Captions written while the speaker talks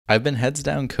I've been heads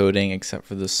down coding except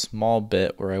for the small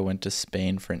bit where I went to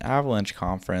Spain for an Avalanche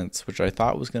conference, which I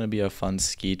thought was going to be a fun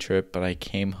ski trip, but I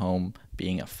came home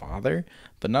being a father,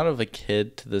 but not of a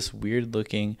kid, to this weird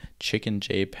looking chicken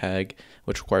JPEG,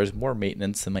 which requires more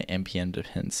maintenance than my NPM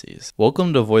dependencies.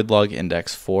 Welcome to Void Log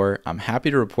Index 4. I'm happy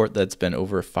to report that it's been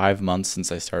over 5 months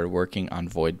since I started working on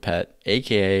Void Pet,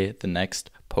 aka the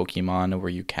next Pokemon where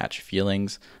you catch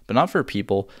feelings, but not for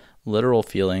people. Literal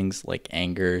feelings like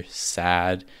anger,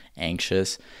 sad,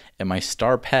 anxious, and my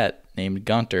star pet named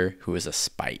Gunter, who is a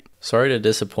spite. Sorry to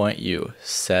disappoint you,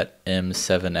 Set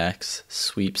M7X,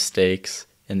 Sweepstakes,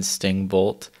 and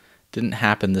Stingbolt. Didn't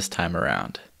happen this time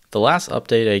around. The last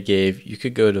update I gave, you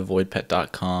could go to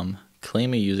voidpet.com,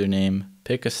 claim a username,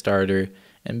 pick a starter,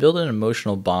 and build an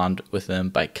emotional bond with them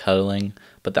by cuddling,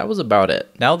 but that was about it.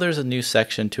 Now there's a new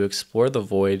section to explore the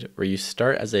void where you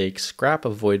start as a scrap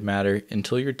of void matter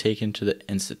until you're taken to the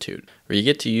Institute, where you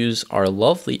get to use our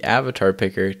lovely avatar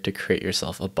picker to create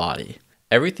yourself a body.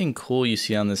 Everything cool you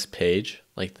see on this page,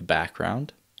 like the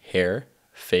background, hair,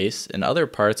 face, and other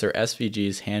parts are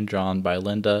SVGs hand-drawn by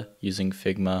Linda using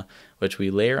Figma, which we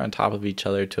layer on top of each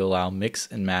other to allow mix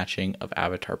and matching of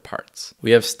avatar parts.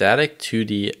 We have static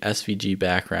 2D SVG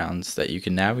backgrounds that you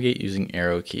can navigate using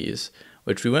arrow keys,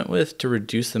 which we went with to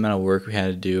reduce the amount of work we had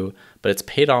to do, but it's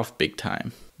paid off big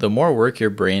time. The more work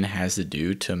your brain has to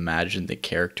do to imagine the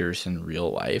characters in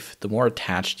real life, the more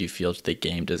attached you feel to the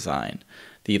game design.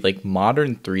 The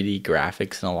modern 3D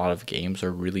graphics in a lot of games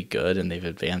are really good and they've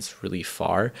advanced really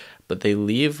far, but they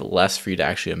leave less for you to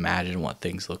actually imagine what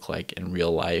things look like in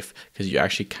real life because you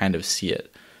actually kind of see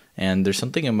it. And there's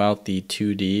something about the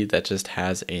 2D that just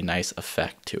has a nice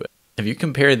effect to it. If you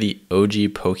compare the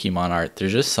OG Pokemon art,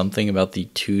 there's just something about the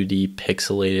 2D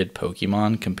pixelated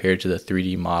Pokemon compared to the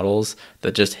 3D models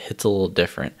that just hits a little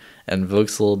different and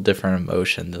evokes a little different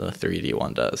emotion than the 3D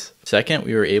one does. Second,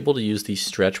 we were able to use the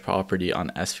stretch property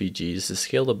on SVGs to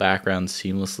scale the background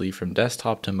seamlessly from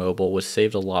desktop to mobile, which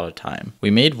saved a lot of time. We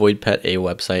made VoidPet a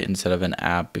website instead of an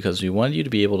app because we wanted you to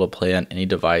be able to play on any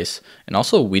device, and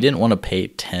also we didn't want to pay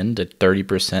 10 to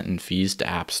 30% in fees to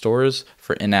app stores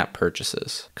for in-app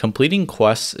purchases. Completing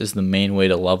quests is the main way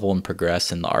to level and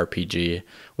progress in the RPG,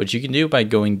 which you can do by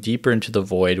going deeper into the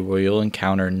void where you'll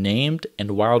encounter named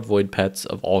and wild void pets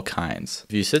of all kinds.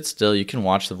 If you sit still, you can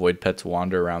watch the void pets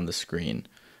wander around the screen.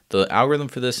 The algorithm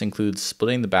for this includes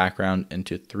splitting the background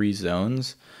into 3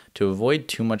 zones to avoid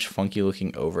too much funky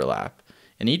looking overlap.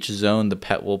 In each zone, the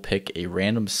pet will pick a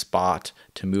random spot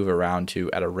to move around to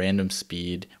at a random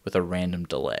speed with a random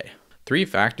delay. 3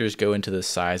 factors go into the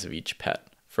size of each pet.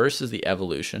 First is the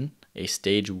evolution. A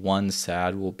stage 1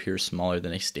 SAD will appear smaller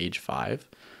than a stage 5.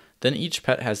 Then each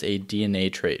pet has a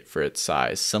DNA trait for its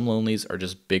size. Some lonelies are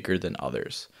just bigger than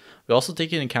others. We also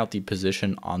take into account the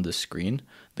position on the screen.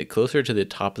 The closer to the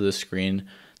top of the screen,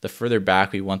 the further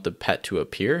back we want the pet to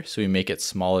appear, so we make it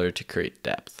smaller to create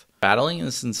depth. Battling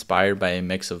is inspired by a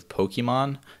mix of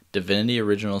Pokemon, Divinity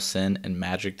Original Sin, and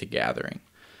Magic the Gathering.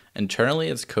 Internally,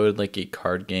 it's coded like a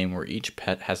card game where each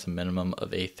pet has a minimum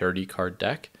of a 30-card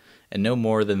deck and no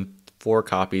more than 4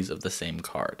 copies of the same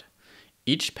card.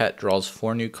 Each pet draws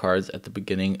 4 new cards at the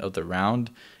beginning of the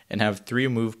round and have 3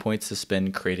 move points to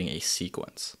spend, creating a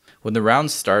sequence. When the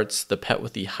round starts, the pet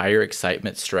with the higher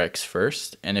excitement strikes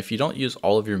first, and if you don't use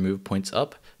all of your move points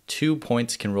up, 2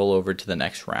 points can roll over to the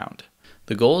next round.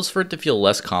 The goal is for it to feel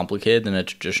less complicated than a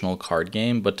traditional card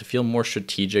game, but to feel more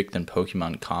strategic than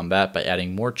Pokemon combat by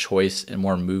adding more choice and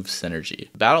more move synergy.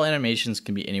 Battle animations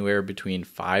can be anywhere between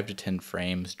 5 to 10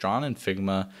 frames, drawn in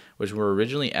Figma, which were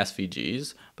originally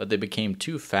SVGs, but they became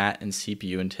too fat and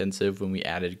CPU intensive when we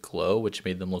added glow, which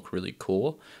made them look really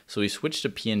cool. So we switched to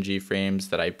PNG frames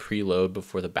that I preload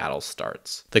before the battle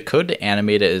starts. The code to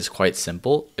animate it is quite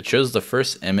simple. It shows the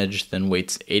first image, then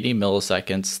waits 80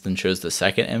 milliseconds, then shows the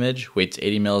second image, waits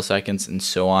 80 milliseconds, and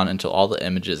so on until all the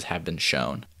images have been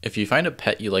shown. If you find a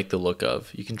pet you like the look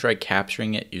of, you can try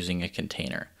capturing it using a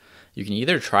container. You can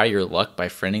either try your luck by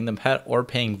friending the pet or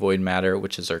paying void matter,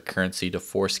 which is our currency, to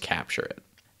force capture it.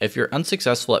 If you're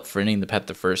unsuccessful at friending the pet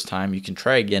the first time, you can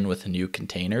try again with a new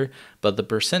container, but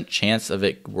the % chance of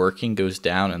it working goes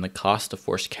down and the cost to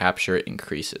force capture it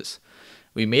increases.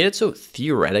 We made it so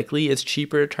theoretically it's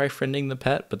cheaper to try friending the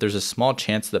pet, but there's a small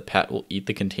chance the pet will eat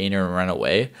the container and run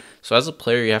away. So as a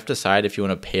player, you have to decide if you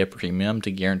want to pay a premium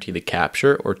to guarantee the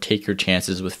capture or take your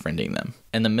chances with friending them.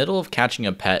 In the middle of catching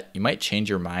a pet, you might change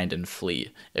your mind and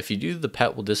flee. If you do, the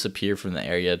pet will disappear from the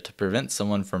area to prevent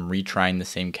someone from retrying the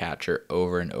same capture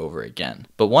over and over again.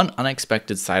 But one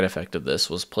unexpected side effect of this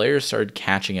was players started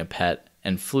catching a pet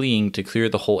and fleeing to clear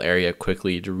the whole area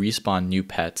quickly to respawn new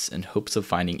pets in hopes of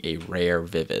finding a rare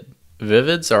Vivid.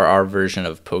 Vivids are our version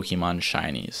of Pokemon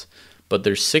Shinies, but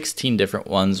there's 16 different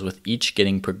ones with each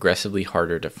getting progressively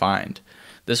harder to find.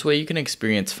 This way you can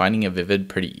experience finding a Vivid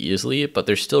pretty easily, but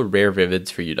there's still rare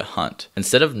Vivids for you to hunt.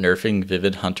 Instead of nerfing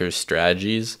Vivid Hunter's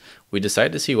strategies, we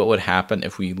decided to see what would happen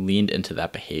if we leaned into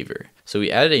that behavior. So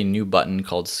we added a new button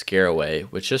called Scare Away,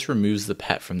 which just removes the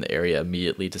pet from the area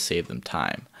immediately to save them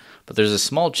time. But there's a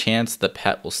small chance the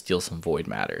pet will steal some void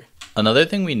matter. Another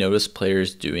thing we noticed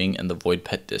players doing in the Void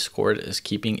Pet Discord is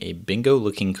keeping a bingo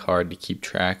looking card to keep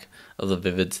track of the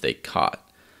Vivids they caught.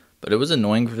 But it was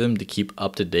annoying for them to keep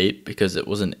up to date because it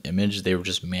was an image they were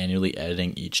just manually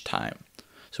editing each time.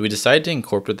 So we decided to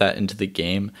incorporate that into the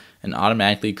game and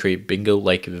automatically create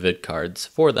bingo-like Vivid cards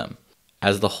for them.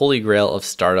 As the holy grail of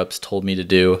startups told me to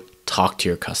do, talk to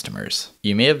your customers.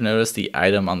 You may have noticed the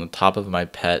item on the top of my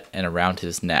pet and around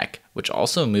his neck, which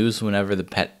also moves whenever the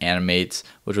pet animates,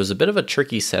 which was a bit of a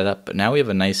tricky setup, but now we have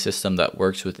a nice system that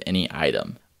works with any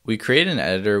item. We create an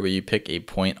editor where you pick a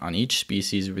point on each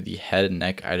species where the head and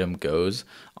neck item goes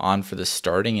on for the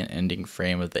starting and ending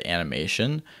frame of the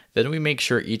animation. Then we make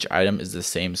sure each item is the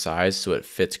same size so it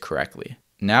fits correctly.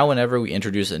 Now whenever we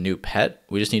introduce a new pet,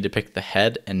 we just need to pick the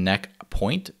head and neck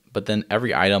point, but then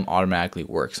every item automatically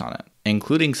works on it,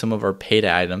 including some of our paid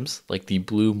items like the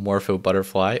blue Morpho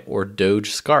Butterfly or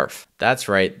Doge Scarf. That's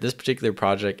right, this particular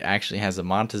project actually has a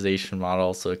monetization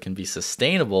model so it can be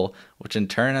sustainable, which in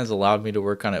turn has allowed me to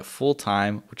work on it full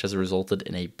time, which has resulted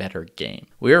in a better game.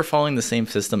 We are following the same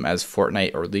system as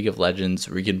Fortnite or League of Legends,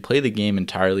 where you can play the game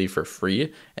entirely for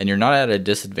free and you're not at a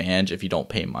disadvantage if you don't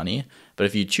pay money. But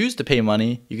if you choose to pay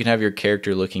money, you can have your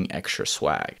character looking extra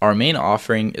swag. Our main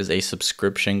offering is a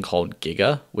subscription called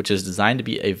Giga, which is designed to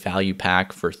be a value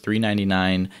pack for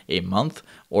 $3.99 a month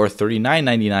or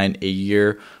 $39.99 a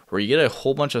year, where you get a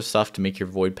whole bunch of stuff to make your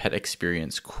Void Pet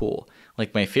experience cool.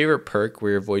 Like my favorite perk,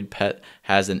 where your Void Pet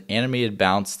has an animated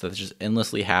bounce that just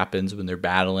endlessly happens when they're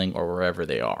battling or wherever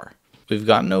they are. We've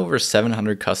gotten over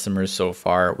 700 customers so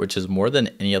far, which is more than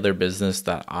any other business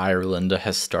that I or Linda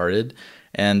has started.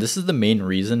 And this is the main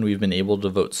reason we've been able to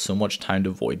devote so much time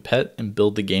to Void Pet and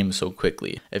build the game so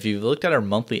quickly. If you've looked at our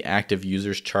monthly active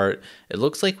users chart, it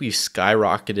looks like we've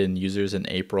skyrocketed in users in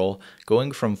April,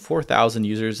 going from 4,000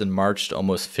 users in March to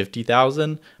almost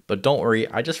 50,000. But don't worry,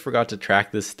 I just forgot to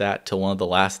track this stat till one of the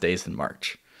last days in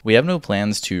March. We have no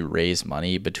plans to raise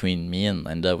money. Between me and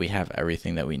Linda, we have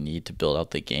everything that we need to build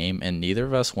out the game, and neither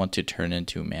of us want to turn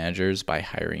into managers by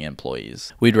hiring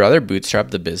employees. We'd rather bootstrap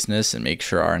the business and make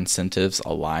sure our incentives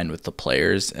align with the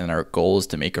players, and our goal is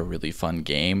to make a really fun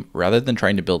game rather than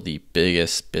trying to build the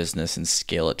biggest business and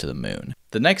scale it to the moon.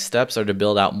 The next steps are to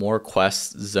build out more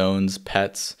quests, zones,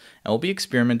 pets, and we'll be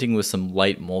experimenting with some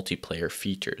light multiplayer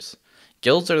features.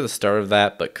 Guilds are the start of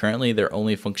that, but currently their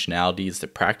only functionality is to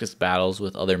practice battles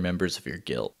with other members of your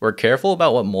guild. We're careful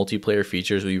about what multiplayer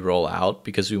features we roll out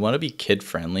because we want to be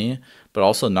kid-friendly, but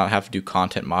also not have to do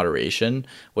content moderation,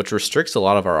 which restricts a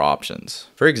lot of our options.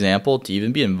 For example, to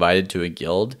even be invited to a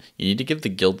guild, you need to give the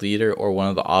guild leader or one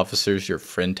of the officers your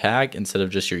friend tag instead of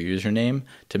just your username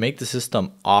to make the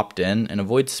system opt-in and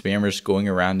avoid spammers going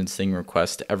around and sending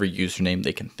requests to every username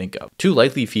they can think of. Two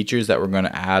likely features that we're going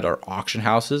to add are auction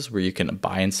houses where you can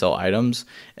buy and sell items,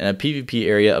 and a PvP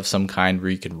area of some kind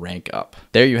where you can rank up.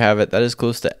 There you have it. That is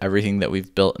close to everything that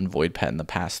we've built in Void Pet in the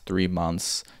past 3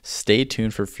 months. Stay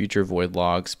tuned for future Void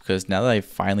Logs, because now that I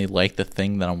finally like the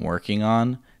thing that I'm working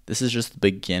on, this is just the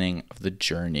beginning of the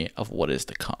journey of what is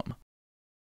to come.